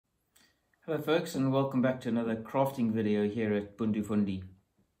Hello folks, and welcome back to another crafting video here at Bundu Fundi.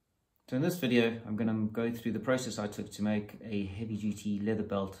 So in this video I'm going to go through the process I took to make a heavy duty leather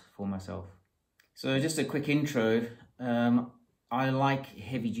belt for myself. So just a quick intro, I like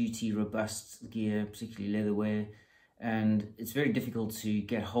heavy duty robust gear, particularly leatherware, and it's very difficult to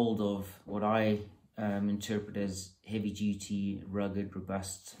get hold of what I interpret as heavy duty, rugged,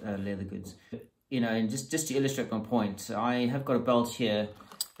 robust leather goods. You know, and just to illustrate my point, I have got a belt here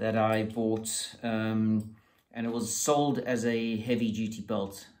that I bought and it was sold as a heavy duty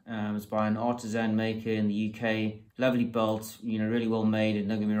belt. It's by an artisan maker in the UK. Lovely belt, you know, really well made, and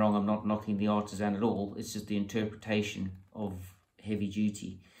don't get me wrong, I'm not knocking the artisan at all. It's just the interpretation of heavy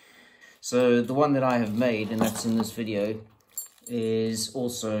duty. So the one that I have made, and that's in this video, is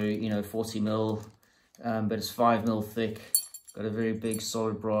also, you know, 40 mil, but it's 5 mil thick. Got a very big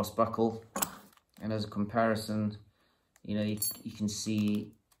solid brass buckle, and as a comparison, you know, you can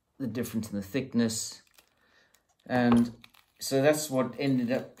see the difference in the thickness. And so that's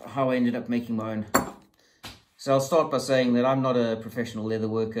how I ended up making my own. So I'll start by saying that I'm not a professional leather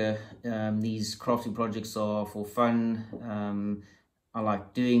worker. These crafting projects are for fun. I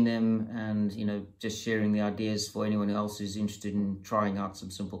like doing them, and you know, just sharing the ideas for anyone else who's interested in trying out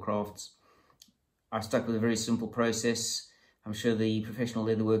some simple crafts. I stuck with a very simple process. I'm sure the professional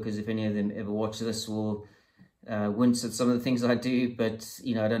leather workers, if any of them ever watch this, will wince at some of the things I do, but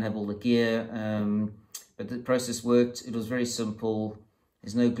you know, I don't have all the gear. But the process worked. It was very simple.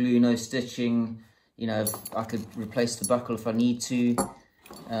 There's no glue, no stitching. You know, I could replace the buckle if I need to.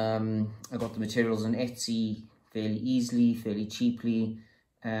 I got the materials on Etsy fairly easily, fairly cheaply,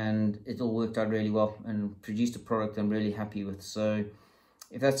 and it all worked out really well and produced a product I'm really happy with. So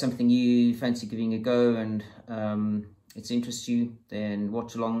if that's something you fancy giving a go and it interests you, then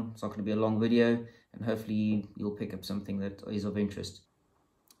watch along. It's not going to be a long video, and hopefully you'll pick up something that is of interest.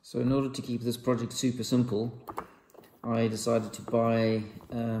 So in order to keep this project super simple, I decided to buy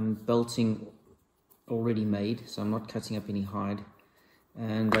belting already made, so I'm not cutting up any hide.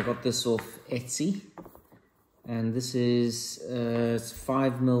 And I got this off Etsy, and this is it's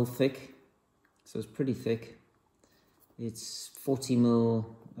 5 mil thick, so it's pretty thick. It's 40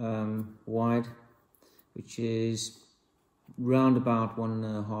 mil wide, which is round about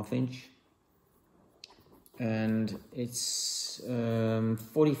 1.5 inch, and it's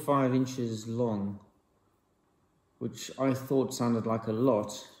 45 inches long, which I thought sounded like a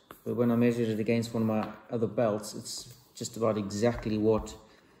lot, but when I measured it against one of my other belts, it's just about exactly what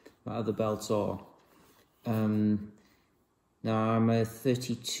my other belts are. Now I'm a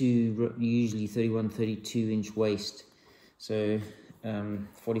 32, usually 31, 32 inch waist, so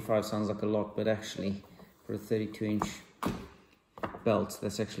 45 sounds like a lot, but actually for a 32 inch belt,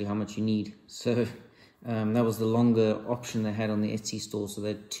 that's actually how much you need. So that was the longer option they had on the Etsy store, so they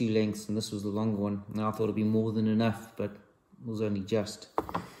had 2 lengths, and this was the longer one. Now I thought it'd be more than enough, but it was only just.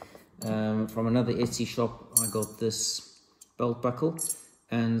 From another Etsy shop, I got this belt buckle,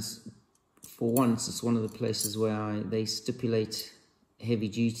 and for once, it's one of the places where they stipulate heavy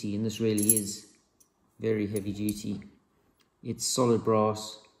duty, and this really is very heavy duty. It's solid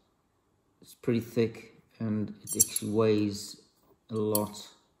brass, it's pretty thick, and it actually weighs a lot.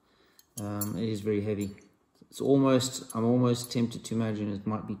 It is very heavy. I'm almost tempted to imagine it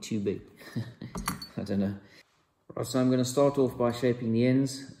might be too big. I don't know. Right, so I'm going to start off by shaping the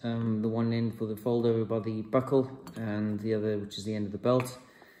ends. The one end for the fold over by the buckle, and the other, which is the end of the belt.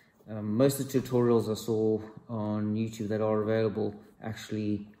 Most of the tutorials I saw on YouTube that are available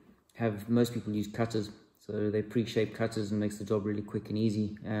actually have, most people use cutters. So they pre-shape cutters, and makes the job really quick and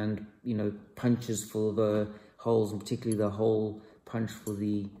easy. And you know, punches for the holes, and particularly the hole punch for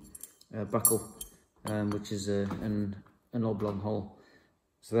the buckle, which is an oblong hole.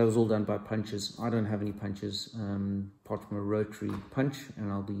 So that was all done by punches. I don't have any punches apart from a rotary punch,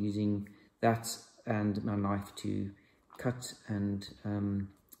 and I'll be using that and my knife to cut and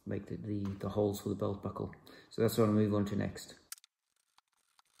make the holes for the belt buckle. So that's what I'll move on to next.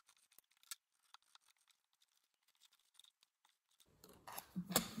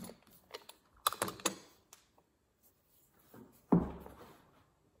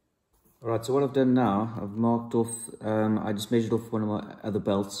 Alright, so what I've done now, I've marked off, I just measured off one of my other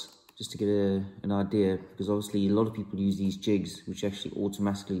belts just to get an idea, because obviously a lot of people use these jigs which actually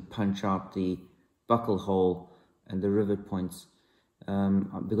automatically punch out the buckle hole and the rivet points.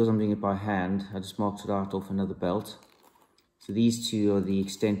 Because I'm doing it by hand, I just marked it out off another belt. So these two are the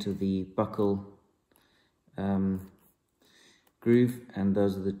extent of the buckle groove, and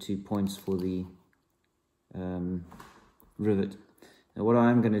those are the 2 points for the rivet. Now what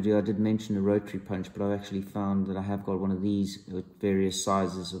I am going to do, I did mention a rotary punch, but I've actually found that I have got one of these with various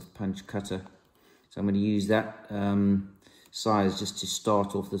sizes of punch cutter. So I'm going to use that size just to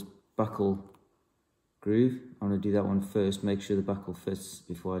start off this buckle groove. I'm going to do that one first, make sure the buckle fits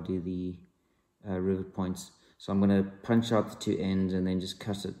before I do the rivet points. So I'm going to punch out the two ends and then just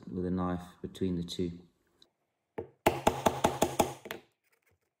cut it with a knife between the two.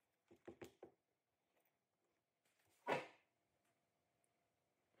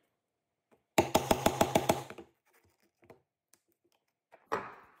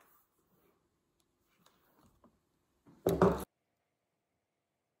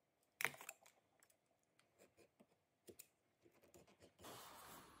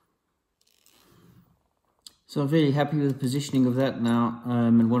 So I'm very happy with the positioning of that now,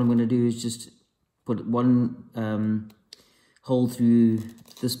 and what I'm going to do is just put one hole through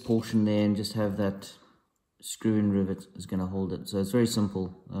this portion there and just have that screw-in rivet is going to hold it. So it's very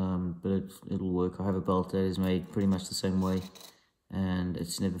simple, but it'll work. I have a belt that is made pretty much the same way and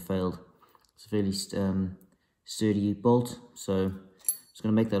it's never failed. It's a fairly sturdy bolt, so I'm just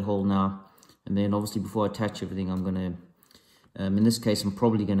going to make that hole now, and then obviously before I attach everything I'm going to, in this case I'm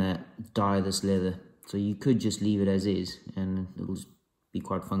probably going to dye this leather. So you could just leave it as is and it'll just be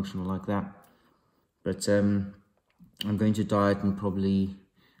quite functional like that. But I'm going to dye it and probably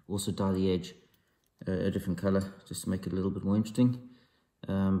also dye the edge a different color just to make it a little bit more interesting.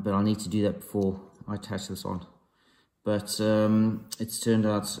 But I'll need to do that before I attach this on. But it's turned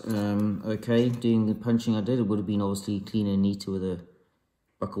out okay. Doing the punching I did, it would have been obviously cleaner and neater with a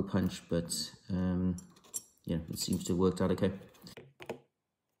buckle punch, but yeah, it seems to have worked out okay.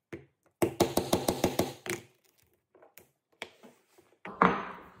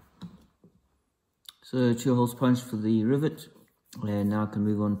 So 2 holes punched for the rivet, and now I can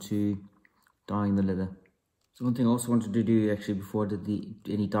move on to dyeing the leather. So one thing I also wanted to do actually before I did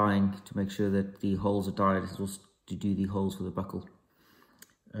any dyeing to make sure that the holes are dyed is also to do the holes for the buckle.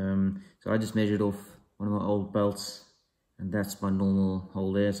 So I just measured off one of my old belts, and that's my normal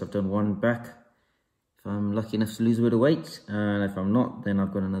hole there. So I've done one back if I'm lucky enough to lose a bit of weight, and if I'm not, then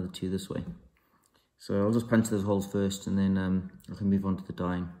I've got another 2 this way. So I'll just punch those holes first, and then I can move on to the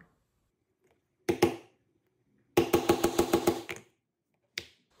dyeing.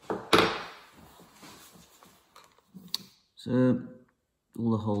 So all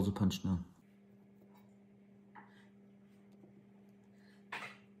the holes are punched now.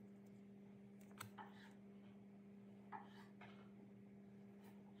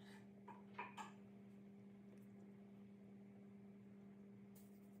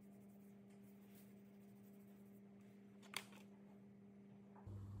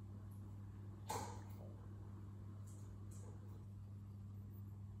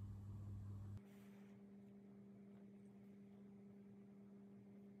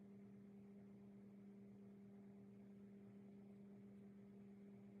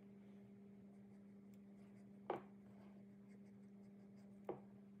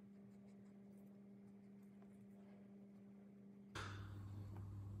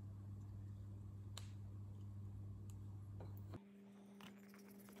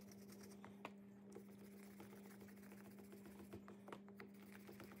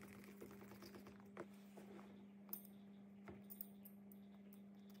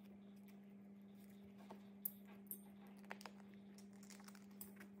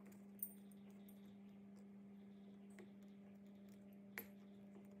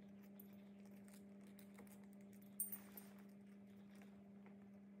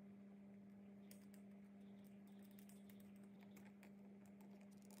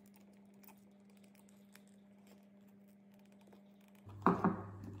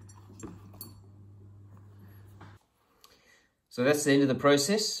 So that's the end of the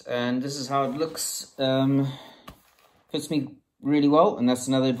process, and this is how it looks. Fits me really well, and that's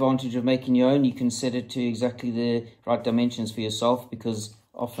another advantage of making your own. You can set it to exactly the right dimensions for yourself, because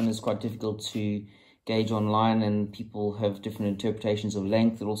often it's quite difficult to gauge online and people have different interpretations of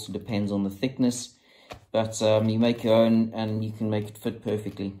length. It also depends on the thickness, but you make your own and you can make it fit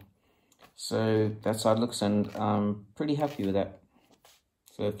perfectly. So that's how it looks, and I'm pretty happy with that.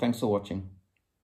 So thanks for watching.